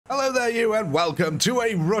Hello there you, and welcome to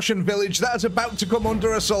a Russian village that is about to come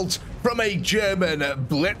under assault from a German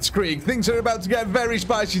blitzkrieg. Things are about to get very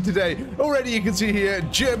spicy today. Already you can see here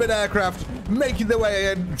German aircraft making their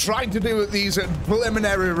way in, trying to do these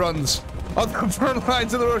preliminary runs on the front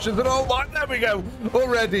lines of the Russians, and oh my, there we go,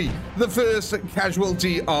 already the first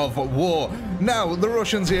casualty of war. Now the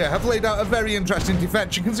Russians here have laid out a very interesting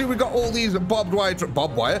defense. You can see we've got all these the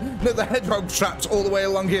hedgehog traps all the way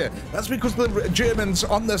along here. That's because the Germans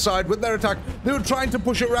on their side with their attack, they were trying to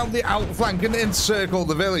push around the outflank and encircle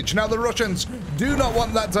the village. Now the Russians do not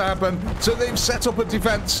want that to happen, so they've set up a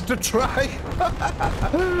defense to try.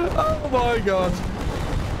 Oh my god.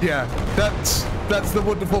 Yeah, that's the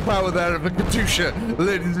wonderful power there of a Katyusha,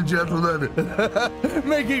 ladies and gentlemen.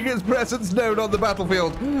 Making its presence known on the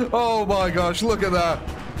battlefield. Oh my gosh, look at that.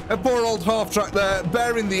 A poor old half-track there,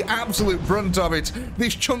 bearing the absolute brunt of it.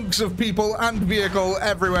 These chunks of people and vehicle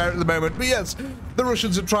everywhere at the moment. But yes, the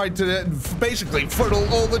Russians have tried to basically funnel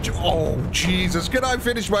all the... Oh, Jesus. Can I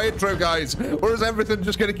finish my intro, guys? Or is everything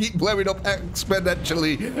just going to keep blowing up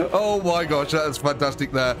exponentially? Oh my gosh, that is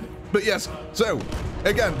fantastic there. But yes, so...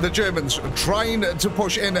 Again, the Germans trying to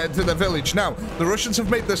push into the village. Now, the Russians have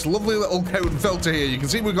made this lovely little cone filter here. You can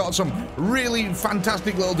see we've got some really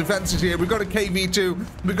fantastic little defenses here. We've got a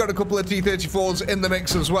KV-2. We've got a couple of T-34s in the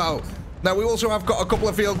mix as well. Now, we also have got a couple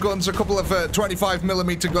of field guns, a couple of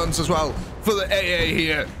 25mm guns as well for the AA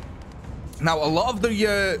here. Now, a lot of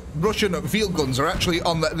the Russian field guns are actually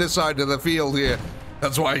on this side of the field here.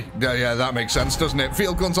 That's why, yeah, that makes sense, doesn't it?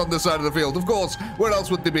 Field guns on this side of the field. Of course, where else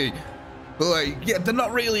would they be? But like, yeah, they're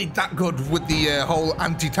not really that good with the whole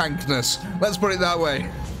anti-tankness. Let's put it that way.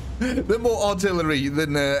 They're more artillery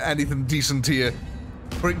than anything decent here.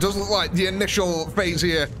 But it does look like the initial phase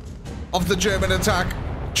here of the German attack,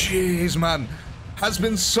 jeez, man, has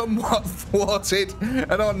been somewhat thwarted.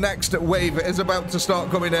 And our next wave is about to start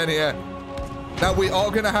coming in here. Now, we are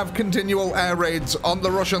going to have continual air raids on the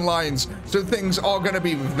Russian lines. So things are going to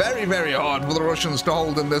be very, very hard for the Russians to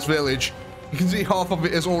hold in this village. You can see half of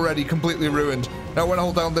it is already completely ruined. Now, when I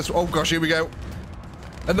hold down this... Oh, gosh, here we go.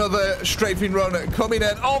 Another strafing run coming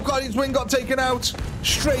in. Oh, God, his wing got taken out.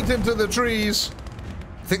 Straight into the trees.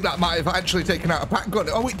 I think that might have actually taken out a pack gun.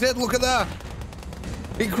 Oh, it did. Look at that.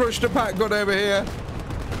 He crushed a pack gun over here.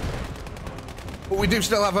 But we do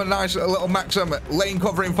still have a nice little Maxim lane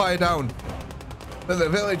covering fire down. But the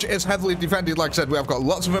village is heavily defended. Like I said, we have got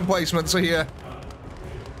lots of emplacements here.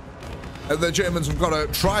 And the Germans have got to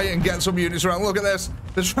try and get some units around. Look at this.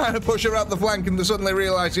 They're trying to push around the flank and they're suddenly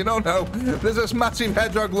realizing, oh no, there's this massive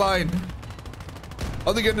hedgehog line.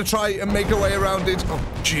 Are they going to try and make a way around it?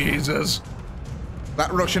 Oh, Jesus.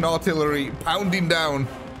 That Russian artillery pounding down.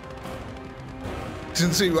 You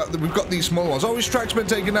can see we've got these small ones. Oh, his track's been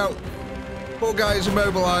taken out. Poor guy is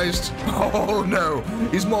immobilized. Oh no,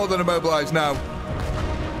 he's more than immobilized now.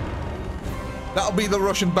 That'll be the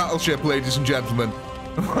Russian battleship, ladies and gentlemen.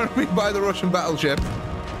 What I mean by the Russian battleship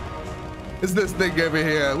is this thing over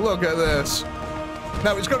here. Look at this.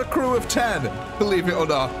 Now, it's got a crew of 10, believe it or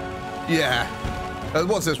not. Yeah.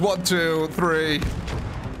 What's this? 1, 2, 3,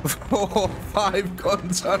 4, 5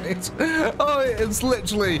 guns on it. Oh, it's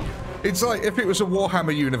literally... It's like if it was a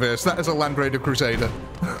Warhammer universe. That is a Land Raider Crusader.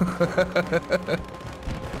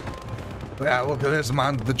 Yeah, look at this,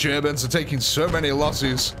 man. The Germans are taking so many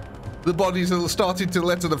losses. The bodies are starting to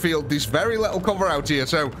litter the field. There's very little cover out here,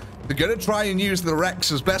 so they're going to try and use the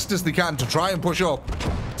wrecks as best as they can to try and push up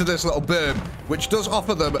to this little berm, which does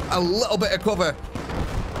offer them a little bit of cover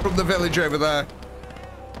from the village over there.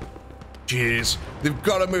 Jeez. They've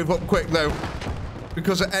got to move up quick, though,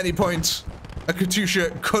 because at any point, a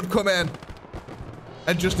Katyusha could come in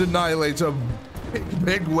and just annihilate a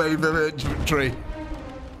big wave of infantry.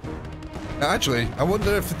 Actually, I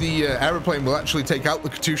wonder if the aeroplane will actually take out the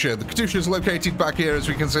Katyusha. The Katyusha is located back here, as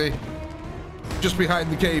we can see, just behind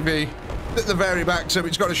the KV, at the very back, so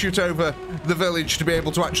it's got to shoot over the village to be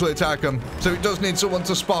able to actually attack them. So it does need someone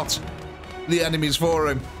to spot the enemies for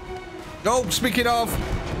him. Oh, speaking of,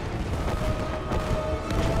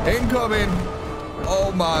 incoming.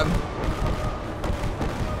 Oh, man.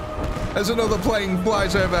 As another plane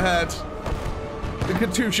flies overhead. The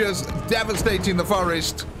Katyusha's devastating the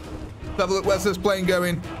forest. Let's have a look. Where's this plane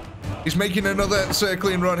going? He's making another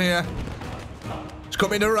circling run here. He's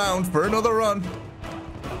coming around for another run.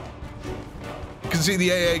 You can see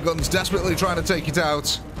the AA guns desperately trying to take it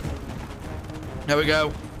out. There we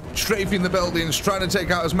go. Strafing the buildings, trying to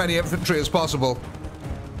take out as many infantry as possible.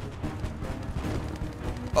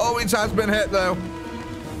 Oh, it has been hit, though.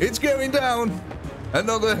 It's going down.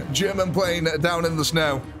 Another German plane down in the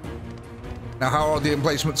snow. Now, how are the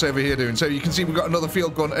emplacements over here doing? So you can see we've got another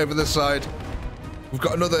field gun over this side. We've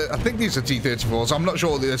got another, I think these are T-34s. I'm not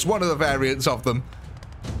sure. There's one of the variants of them.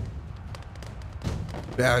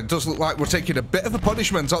 Yeah, it does look like we're taking a bit of a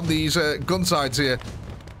punishment on these gun sides here.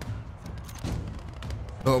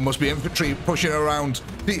 Oh, it must be infantry pushing around.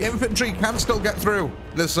 The infantry can still get through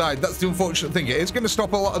this side. That's the unfortunate thing. It is going to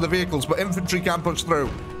stop a lot of the vehicles, but infantry can push through.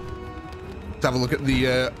 Let's have a look at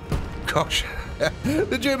the... gosh.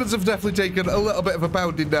 The Germans have definitely taken a little bit of a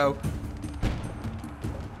pounding now.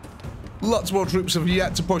 Lots more troops have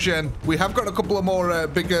yet to push in. We have got a couple of more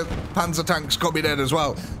bigger Panzer tanks coming in as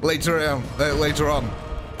well later on.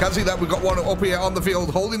 Can see that we've got one up here on the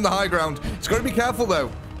field holding the high ground. He's got to be careful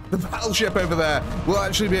though. The battleship over there will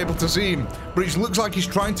actually be able to see him, but he looks like he's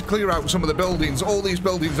trying to clear out some of the buildings. All these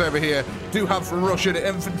buildings over here do have Russian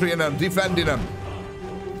infantry in them, defending them.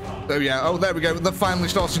 So yeah, oh there we go. They're finally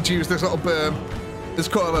starting to use this little this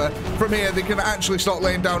cover. From here, they can actually start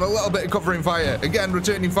laying down a little bit of covering fire. Again,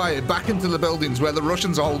 returning fire back into the buildings where the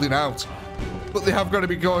Russians are holding out. But they have got to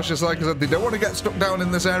be cautious, like I said. They don't want to get stuck down in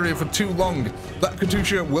this area for too long. That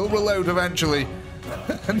Katyusha will reload eventually.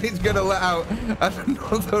 And he's going to let out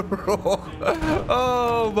another roar.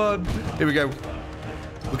 Oh, man. Here we go.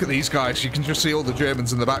 Look at these guys. You can just see all the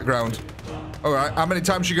Germans in the background. All right, how many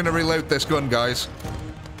times are you going to reload this gun, guys?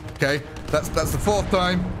 Okay, that's the fourth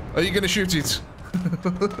time. Are you going to shoot it?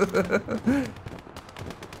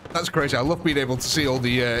 That's crazy. I love being able to see all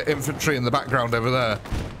the infantry in the background over there.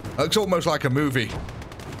 It looks almost like a movie.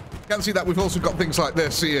 You can see that we've also got things like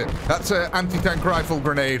this here. That's an anti-tank rifle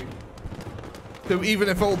grenade. So even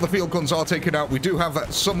if all the field guns are taken out, we do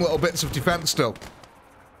have some little bits of defense still.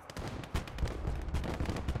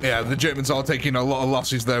 Yeah, the Germans are taking a lot of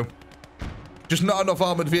losses though. Just not enough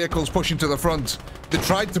armored vehicles pushing to the front. They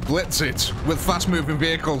tried to blitz it with fast-moving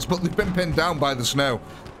vehicles, but they've been pinned down by the snow,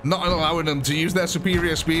 not allowing them to use their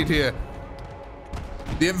superior speed here.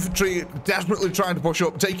 The infantry desperately trying to push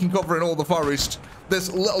up, taking cover in all the forest. This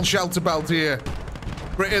little shelter belt here,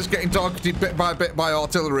 but it is getting targeted bit by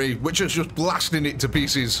artillery, which is just blasting it to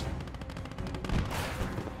pieces.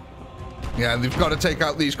 Yeah, and they've got to take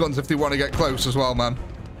out these guns if they want to get close as well, man.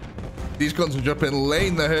 These guns have just been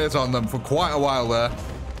laying the hurt on them for quite a while there.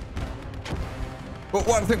 But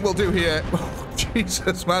what I think we'll do here... Oh,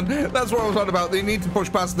 Jesus, man. That's what I was on about. They need to push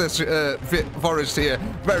past this forest here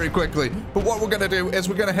very quickly. But what we're going to do is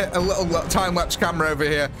we're going to hit a little time-lapse camera over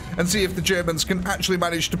here and see if the Germans can actually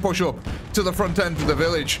manage to push up to the front end of the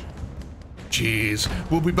village. Jeez.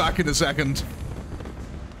 We'll be back in a second.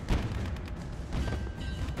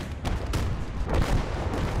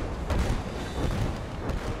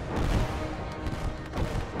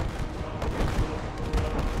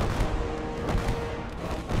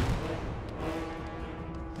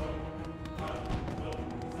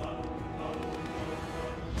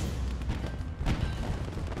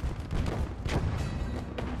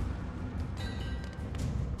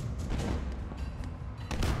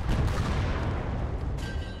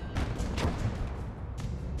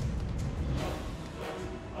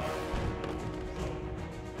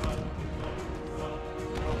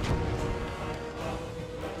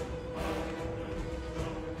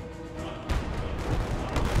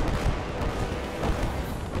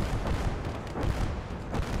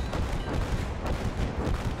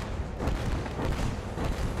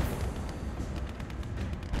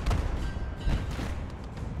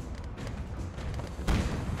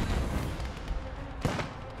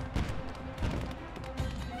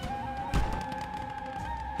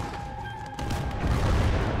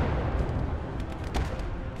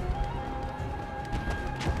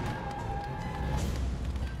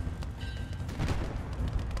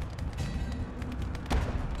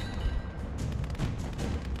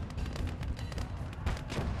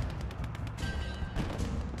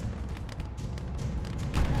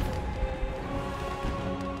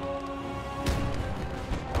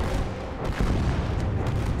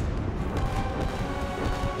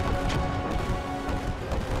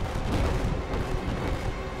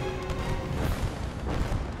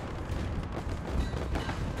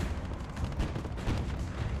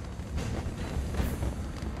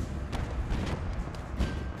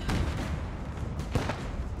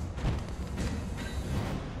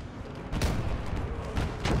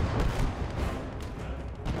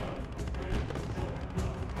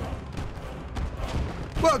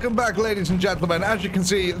 Welcome back, ladies and gentlemen. As you can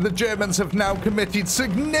see, the Germans have now committed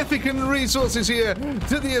significant resources here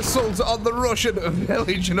to the assault on the Russian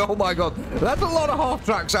village. And oh my god, that's a lot of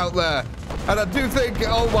half-tracks out there. And I do think,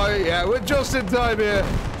 oh my, yeah, we're just in time here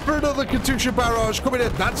for another Katyusha barrage coming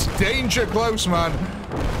in. That's danger close, man.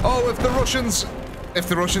 Oh, if the Russians if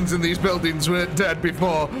the Russians in these buildings were dead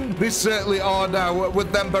before, they certainly are now,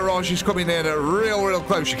 with them barrages coming in real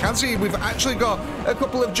close. You can see we've actually got a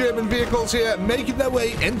couple of German vehicles here making their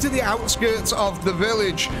way into the outskirts of the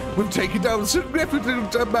village. We've taken down a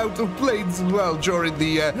significant amount of planes as well during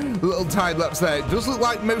the little time lapse there. It does look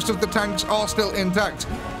like most of the tanks are still intact.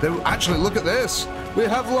 Though, actually, look at this. We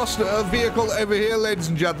have lost a vehicle over here, ladies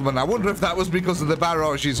and gentlemen. I wonder if that was because of the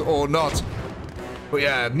barrages or not. But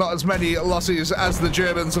yeah, not as many losses as the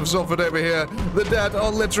Germans have suffered over here. The dead are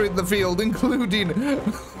littering the field, including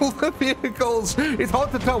all the vehicles. It's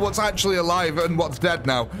hard to tell what's actually alive and what's dead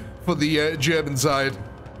now for the German side.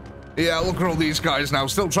 Yeah, look at all these guys now,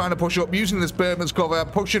 still trying to push up, using this berm as cover,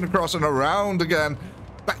 pushing across and around again.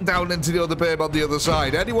 Back down into the other berm on the other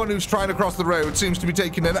side. Anyone who's trying to cross the road seems to be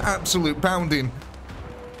taking an absolute pounding.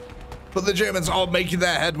 But the Germans are making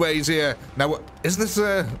their headways here. Now, is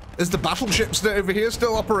the battleship over here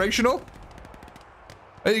still operational?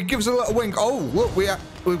 It gives a little wink. Oh, look,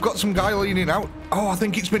 we've got some guy leaning out. Oh, I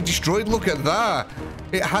think it's been destroyed. Look at that.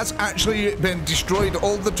 It has actually been destroyed.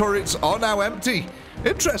 All the turrets are now empty.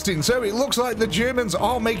 Interesting. So it looks like the Germans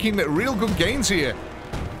are making real good gains here.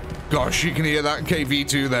 Gosh, you can hear that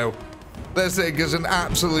KV-2 though. This thing is an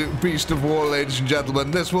absolute beast of war, ladies and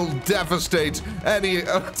gentlemen. This will devastate any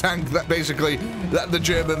tank that the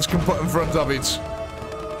Germans can put in front of it.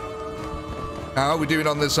 How are we doing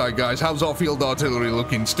on this side, guys? How's our field artillery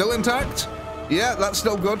looking? Still intact? Yeah, that's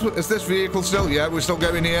still good. Is this vehicle still? Yeah, we're still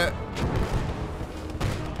going here.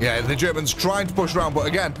 Yeah, the Germans trying to push around, but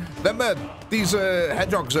again, these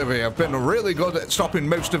hedgehogs over here have been really good at stopping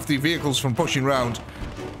most of the vehicles from pushing around.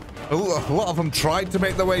 A lot of them tried to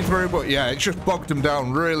make their way through, but yeah, it just bogged them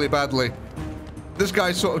down really badly. This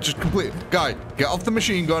guy's sort of just complete... Guy, get off the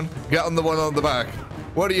machine gun, get on the one on the back.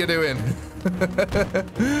 What are you doing?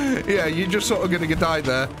 Yeah, you're just sort of going to die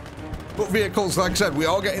there. But vehicles, like I said, we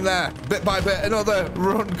are getting there. Bit by bit, another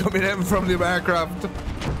run coming in from the aircraft.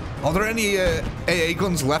 Are there any AA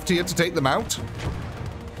guns left here to take them out?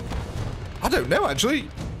 I don't know, actually.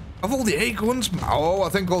 Of all the AA guns... Oh, I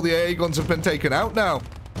think all the AA guns have been taken out now.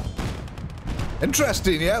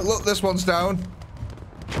 Interesting, yeah. Look, this one's down.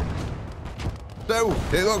 So,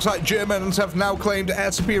 it looks like Germans have now claimed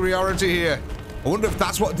air superiority here. I wonder if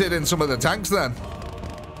that's what did in some of the tanks then.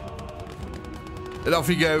 And off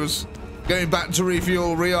he goes. Going back to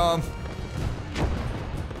refuel, rearm.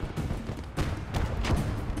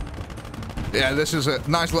 Yeah, this is a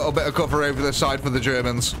nice little bit of cover over this side for the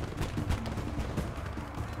Germans.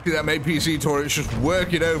 See that APC turret's just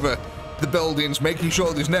working over the buildings, making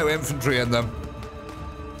sure there's no infantry in them.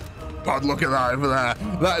 God, look at that over there.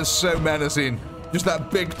 That is so menacing. Just that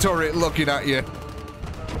big turret looking at you.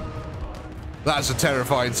 That's a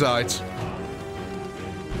terrifying sight.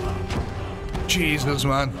 Jesus,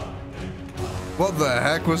 man. What the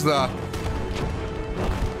heck was that?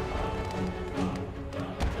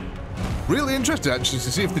 Really interested, actually,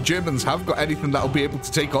 to see if the Germans have got anything that'll be able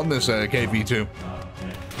to take on this KV-2.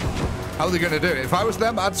 How are they going to do it? If I was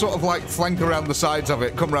them, I'd sort of like flank around the sides of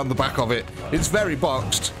it, come around the back of it. It's very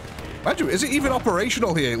boxed. Imagine, is it even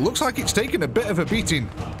operational here? It looks like it's taken a bit of a beating.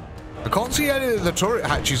 I can't see any of the turret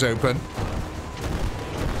hatches open.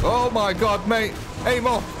 Oh my God, mate. Aim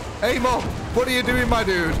up. Aim up. What are you doing, my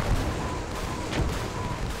dude?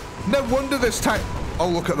 No wonder this tank... Oh,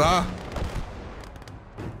 look at that.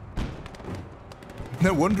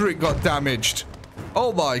 No wonder it got damaged.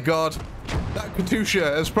 Oh my God. That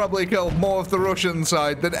Katyusha has probably killed more of the Russian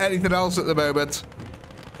side than anything else at the moment.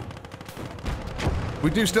 We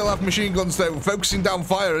do still have machine guns, though, focusing down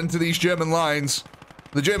fire into these German lines.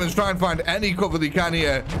 The Germans try and find any cover they can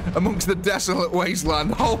here amongst the desolate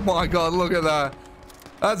wasteland. Oh my God, look at that.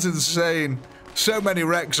 That's insane. So many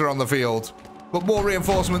wrecks are on the field. But more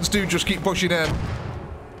reinforcements do just keep pushing in.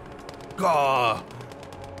 God.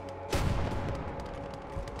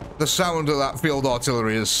 The sound of that field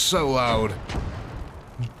artillery is so loud.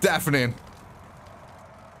 Deafening.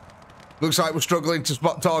 Looks like we're struggling to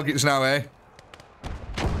spot targets now, eh?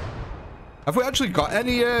 Have we actually got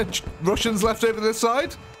any Russians left over this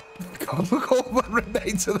side? God, look all that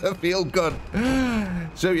remains of the field gun.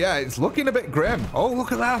 So yeah, it's looking a bit grim. Oh,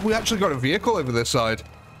 look at that. We actually got a vehicle over this side.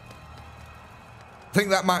 I think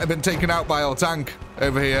that might have been taken out by our tank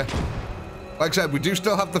over here. Like I said, we do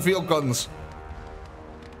still have the field guns.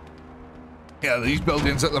 Yeah, these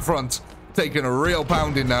buildings at the front taking a real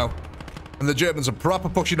pounding now. And the Germans are proper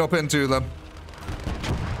pushing up into them.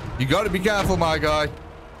 You got to be careful, my guy.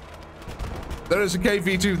 There is a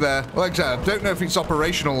KV-2 there. Like I said, I don't know if it's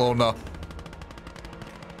operational or not.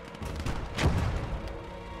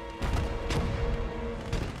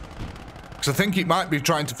 Because I think it might be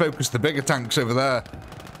trying to focus the bigger tanks over there.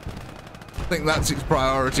 I think that's its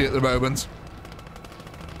priority at the moment.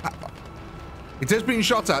 It has been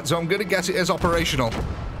shot at, so I'm going to guess it is operational.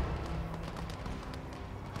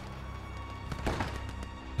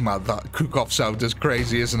 Man, that cook-off sound is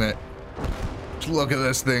crazy, isn't it? Just look at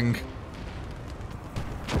this thing.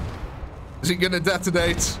 Is it going to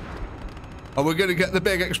detonate? Are we going to get the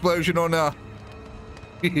big explosion or not?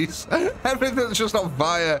 Jeez. Everything's just on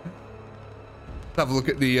fire. Let's have a look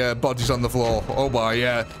at the bodies on the floor. Oh my,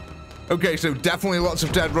 yeah. Okay, so definitely lots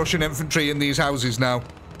of dead Russian infantry in these houses now.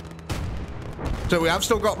 So we have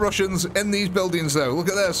still got Russians in these buildings, though. Look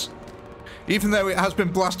at this. Even though it has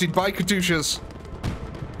been blasted by Katyushas,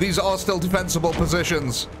 these are still defensible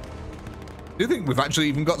positions. Do you think we've actually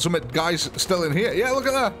even got some guys still in here? Yeah, look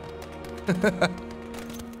at that.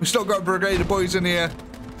 We've still got a brigade of boys in here,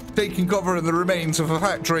 taking cover in the remains of a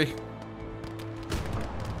factory.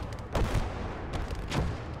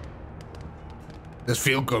 This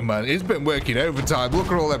field gun, man, it's been working overtime. Look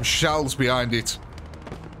at all them shells behind it.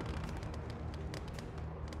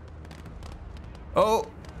 Oh,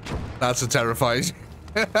 that's a terrifying.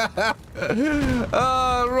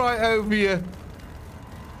 Oh, right over you.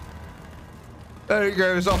 There it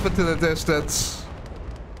goes, off into the distance.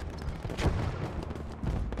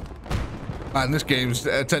 Man, this game's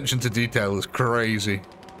attention to detail is crazy.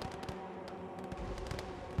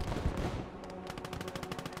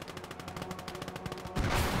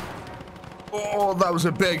 Oh, that was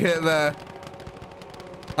a big hit there.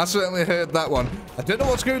 I certainly heard that one. I don't know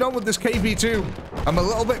what's going on with this KV-2. I'm a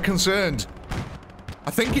little bit concerned.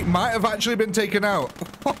 I think it might have actually been taken out.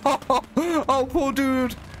 Oh, poor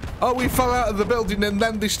dude. Oh, he fell out of the building and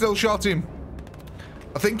then they still shot him.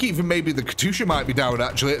 I think even maybe the Katyusha might be down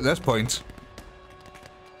actually at this point.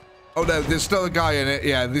 Oh no, there's still a guy in it.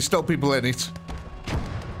 Yeah, there's still people in it.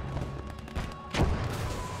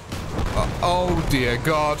 Oh dear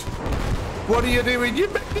God. What are you doing? You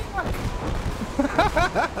maniac!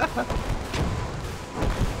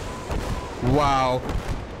 Wow.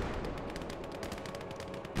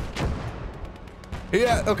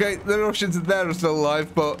 Yeah, okay, the Russians in there are still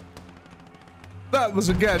alive, but that was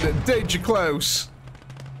again danger close.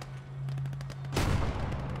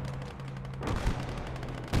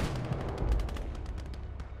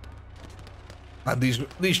 And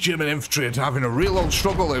these German infantry are having a real old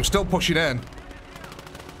struggle. They're still pushing in.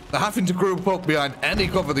 They're having to group up behind any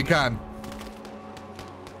cover they can.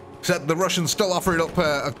 Except the Russians still offering up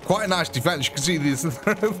quite a nice defense. You can see these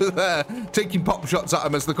they're over there taking pop shots at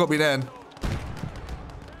them as they're coming in.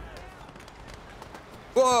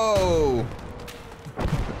 Whoa!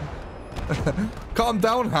 Calm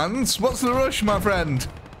down, Hans. What's the rush, my friend?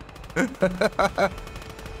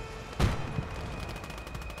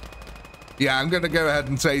 Yeah, I'm going to go ahead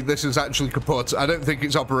and say this is actually kaput. I don't think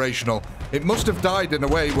it's operational. It must have died in a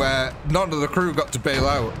way where none of the crew got to bail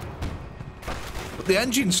out. But the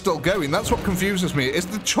engine's still going. That's what confuses me. Is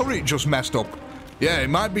the turret just messed up? Yeah, it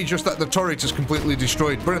might be just that the turret is completely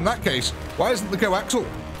destroyed. But in that case, why isn't the coaxial?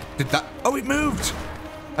 Did that... Oh, it moved!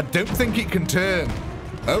 I don't think it can turn.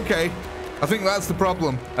 Okay. I think that's the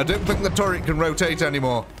problem. I don't think the turret can rotate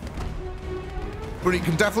anymore. But it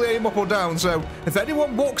can definitely aim up or down, so if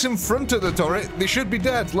anyone walks in front of the turret, they should be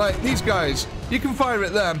dead, like these guys. You can fire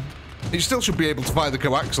at them. It still should be able to fire the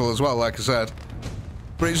coaxial as well, like I said.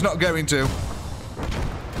 But it's not going to.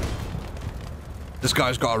 This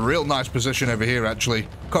guy's got a real nice position over here, actually,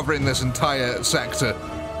 covering this entire sector.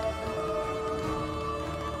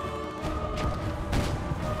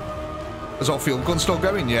 Is our field gun still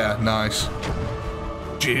going? Yeah, nice.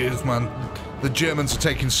 Jeez, man. The Germans are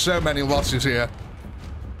taking so many losses here.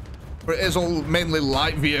 But it is all mainly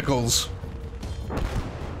light vehicles.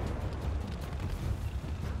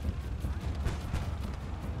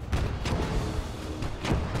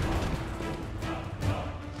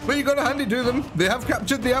 But you gotta hand it to them. They have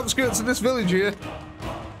captured the outskirts of this village here.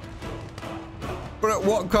 But at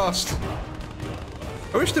what cost?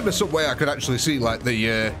 I wish there was some way I could actually see, like,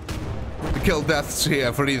 the kill deaths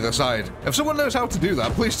here for either side. If someone knows how to do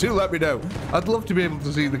that, please do let me know. I'd love to be able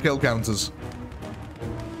to see the kill counters.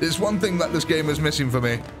 It's one thing that this game is missing for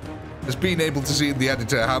me. Is being able to see in the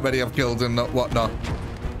editor how many I've killed and whatnot.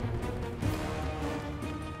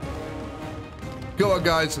 Go on,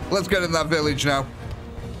 guys. Let's get in that village now.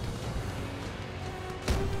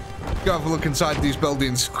 Go have a look inside these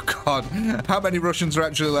buildings. Oh, God. How many Russians are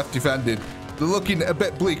actually left defended? They're looking a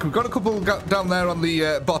bit bleak. We've got a couple down there on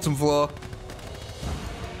the bottom floor.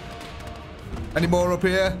 Any more up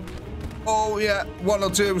here? Oh, yeah. One or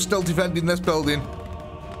two still defending this building.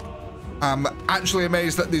 I'm actually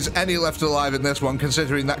amazed that there's any left alive in this one,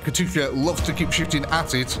 considering that Katusha loves to keep shooting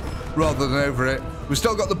at it rather than over it. We've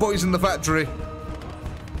still got the boys in the factory.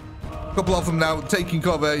 A couple of them now taking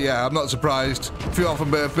cover. Yeah, I'm not surprised. A few of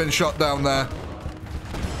them have been shot down there.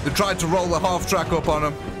 They tried to roll the half-track up on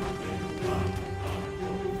them.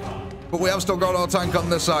 But we have still got our tank on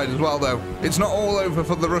this side as well, though. It's not all over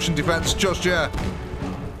for the Russian defense just yet.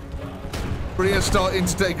 But he is starting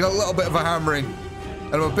to take a little bit of a hammering.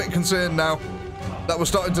 And I'm a bit concerned now that we're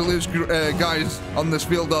starting to lose guys on this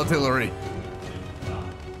field artillery.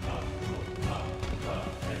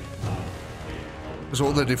 There's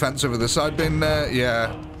all the defense over this side been,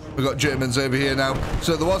 yeah. We've got Germans over here now.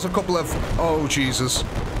 So there was a couple of, oh Jesus.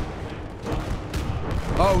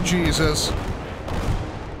 Oh Jesus.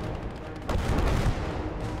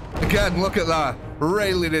 Again, look at that.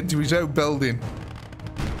 Railing into his own building.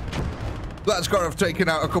 That's got to have taken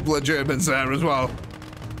out a couple of Germans there as well.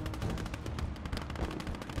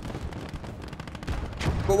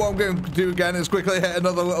 But what I'm going to do again is quickly hit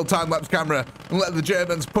another little time-lapse camera and let the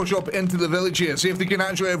Germans push up into the village here. See if they can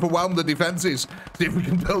actually overwhelm the defenses. See if we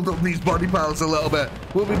can build up these body piles a little bit.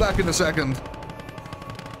 We'll be back in a second.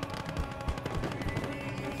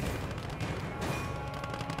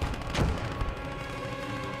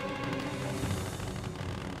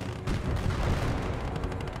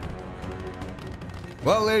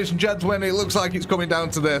 Well, ladies and gentlemen, it looks like it's coming down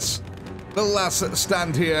to this. The last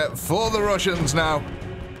stand here for the Russians now,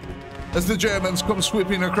 as the Germans come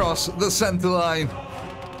sweeping across the center line.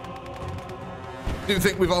 I do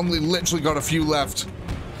think we've only literally got a few left.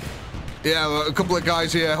 Yeah, a couple of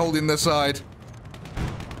guys here holding this side.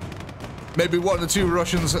 Maybe one or two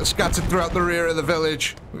Russians scattered throughout the rear of the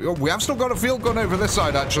village. We have still got a field gun over this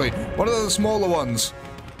side, actually. One of the smaller ones.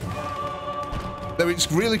 Though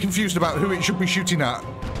it's really confused about who it should be shooting at.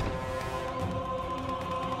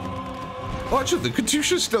 Oh, actually, the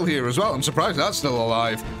Katusha's still here as well. I'm surprised that's still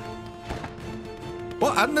alive.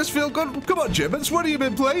 What? And this field gun? Come on, Germans, what have you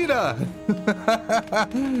been playing at?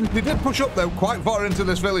 They did push up, though, quite far into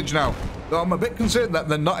this village now. Though I'm a bit concerned that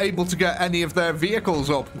they're not able to get any of their vehicles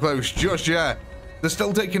up close just yet. They're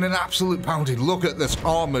still taking an absolute pounding. Look at this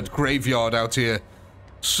armored graveyard out here.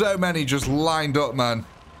 So many just lined up, man.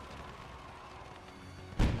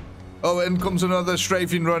 Oh, in comes another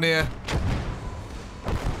strafing run here.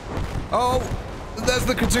 Oh, there's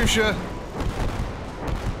the Katusha.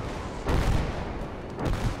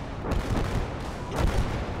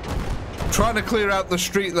 Trying to clear out the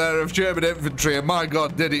street there of German infantry, and my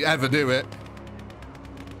God, did he ever do it.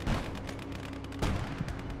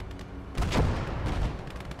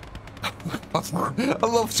 I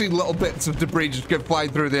love seeing little bits of debris just go flying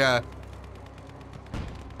through the air.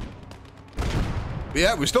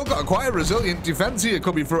 Yeah, we've still got quite a resilient defense here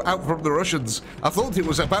coming out from the Russians. I thought it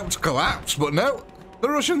was about to collapse, but no. The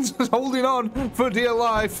Russians are holding on for dear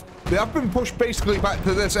life. They have been pushed basically back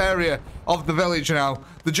to this area of the village now.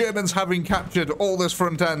 The Germans having captured all this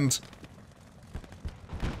front end.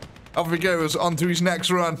 Off he goes onto his next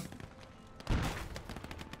run.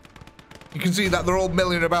 You can see that they're all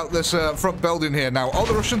milling about this front building here now. Are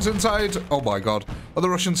the Russians inside? Oh my God. Are the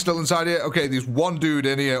Russians still inside here? Okay, there's one dude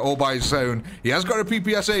in here all by his own. He has got a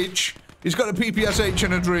PPSH. He's got a PPSH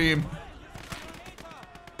in a dream.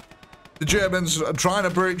 The Germans are trying to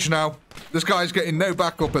breach now. This guy's getting no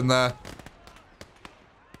backup in there.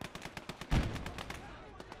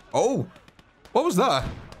 Oh, what was that?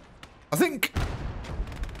 I think...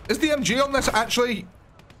 Is the MG on this actually...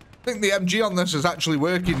 I think the MG on this is actually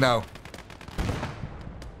working now.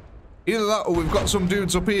 Either that or we've got some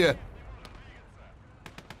dudes up here.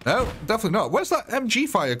 No, definitely not. Where's that MG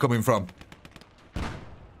fire coming from?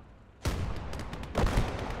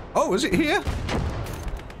 Oh, is it here?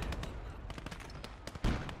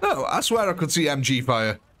 No, I swear I could see MG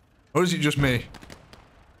fire. Or is it just me?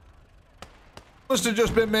 Must have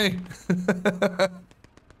just been me.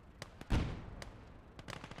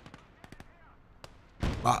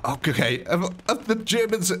 Okay, the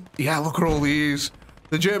Germans... Yeah, look at all these.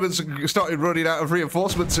 The Germans started running out of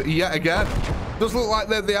reinforcements yet again. Does look like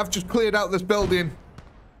they have just cleared out this building.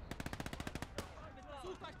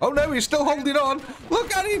 Oh no, he's still holding on.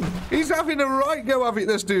 Look at him. He's having a right go of it,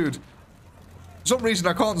 this dude. For some reason,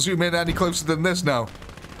 I can't zoom in any closer than this now.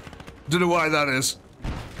 Don't know why that is.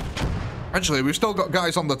 Actually, we've still got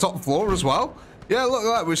guys on the top floor as well. Yeah, look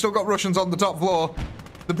at that. We've still got Russians on the top floor.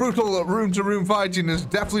 The brutal room-to-room fighting is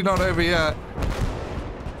definitely not over yet.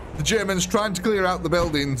 The Germans trying to clear out the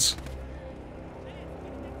buildings.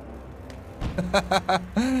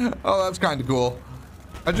 Oh, that's kind of cool.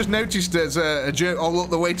 I just noticed there's a German... Oh, look,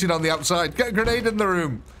 they're waiting on the outside. Get a grenade in the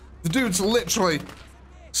room. The dude's literally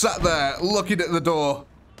sat there looking at the door,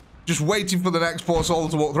 just waiting for the next poor soul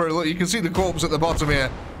to walk through. Look, you can see the corpse at the bottom here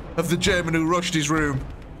of the German who rushed his room.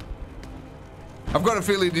 I've got a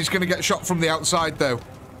feeling he's going to get shot from the outside, though.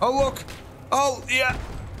 Oh, look. Oh, yeah.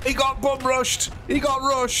 He got bum rushed. He got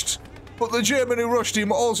rushed. But the German who rushed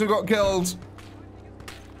him also got killed.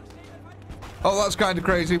 Oh, that's kind of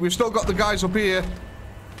crazy. We've still got the guys up here.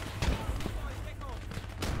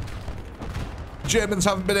 Germans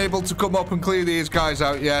haven't been able to come up and clear these guys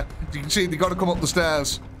out yet. As you can see, they've got to come up the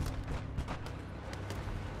stairs.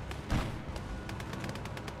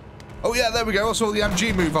 Oh, yeah, there we go. I saw the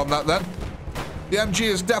MG move on that then. The MG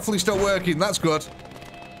is definitely still working. That's good.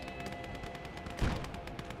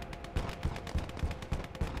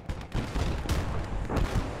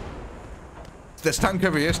 This tank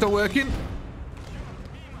over here still working?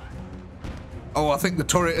 Oh, I think the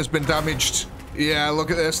turret has been damaged. Yeah, look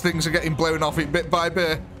at this. Things are getting blown off it bit by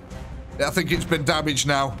bit. I think it's been damaged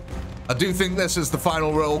now. I do think this is the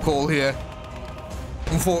final roll call here.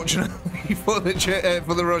 Unfortunately for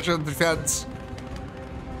the Russian defense.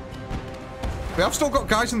 We have still got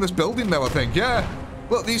guys in this building though, I think. Yeah.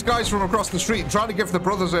 Look, these guys from across the street trying to give the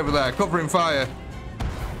brothers over there covering fire.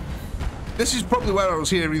 This is probably where I was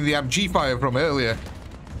hearing the MG fire from earlier.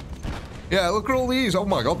 Yeah, look at all these. Oh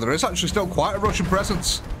my god, there is actually still quite a Russian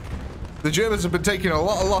presence. The Germans have been taking a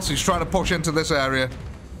lot of losses trying to push into this area.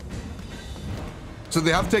 So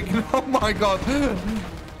they have taken... Oh my god.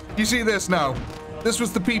 You see this now? This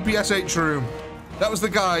was the PPSH room. That was the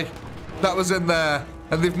guy that was in there.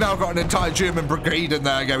 And they've now got an entire German brigade in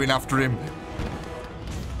there going after him.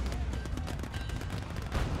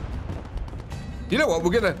 You know what,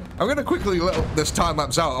 I'm gonna quickly let this time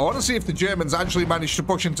lapse out. I want to see if the Germans actually managed to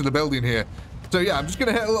push into the building here. So yeah, I'm just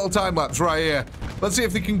gonna hit a little time lapse right here. Let's see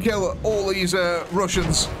if they can kill all these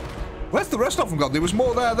Russians. Where's the rest of them gone? There was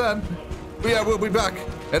more there then. But yeah, we'll be back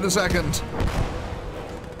in a second.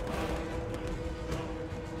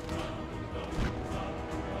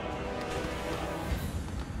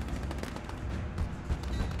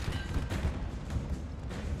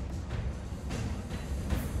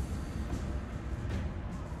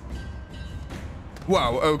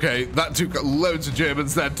 Wow, okay, that took loads of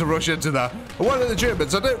Germans then to rush into that. One of the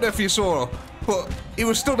Germans, I don't know if you saw, but he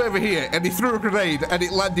was stood over here and he threw a grenade and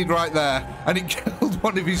it landed right there and it killed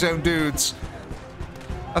one of his own dudes.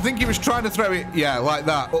 I think he was trying to throw it, yeah, like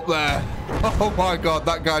that, up there. Oh my god,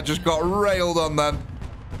 that guy just got railed on then.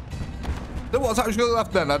 Then what's actually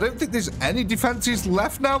left then? I don't think there's any defenses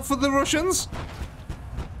left now for the Russians.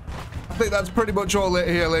 I think that's pretty much all it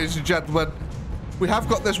here, ladies and gentlemen. We have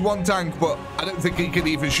got this one tank, but I don't think he can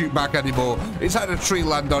even shoot back anymore. It's had a tree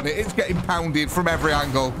land on it. It's getting pounded from every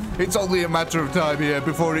angle. It's only a matter of time here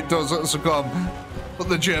before it does succumb. But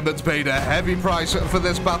the Germans paid a heavy price for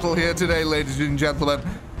this battle here today, ladies and gentlemen.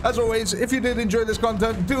 As always, if you did enjoy this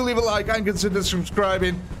content, do leave a like and consider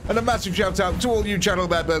subscribing. And a massive shout out to all you channel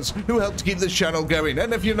members who help to keep this channel going.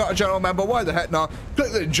 And if you're not a channel member, why the heck not?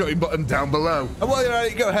 Click the join button down below. And while you're at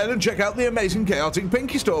it, go ahead and check out the amazing Chaotic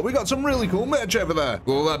Pinky store. We got some really cool merch over there.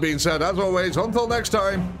 All that being said, as always, until next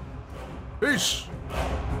time, peace.